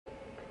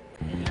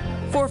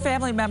Four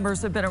family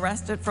members have been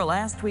arrested for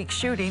last week's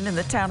shooting in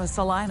the town of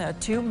Salina.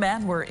 Two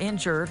men were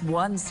injured,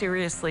 one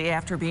seriously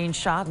after being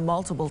shot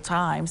multiple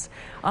times.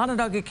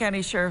 Onondaga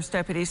County Sheriff's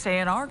deputies say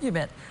an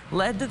argument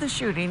led to the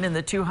shooting in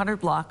the 200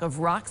 block of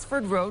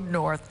Roxford Road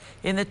North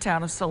in the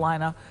town of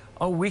Salina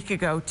a week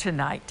ago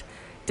tonight.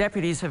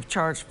 Deputies have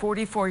charged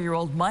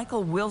 44-year-old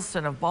Michael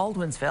Wilson of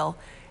Baldwinsville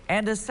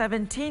and a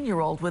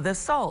 17-year-old with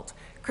assault,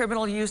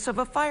 criminal use of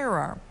a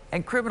firearm,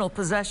 and criminal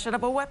possession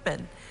of a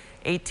weapon.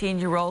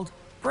 18-year-old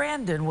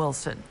Brandon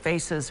Wilson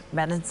faces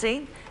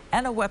menacing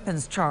and a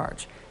weapons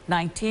charge.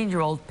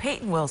 19-year-old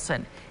Peyton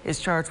Wilson is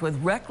charged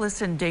with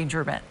reckless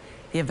endangerment.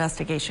 The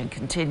investigation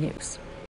continues.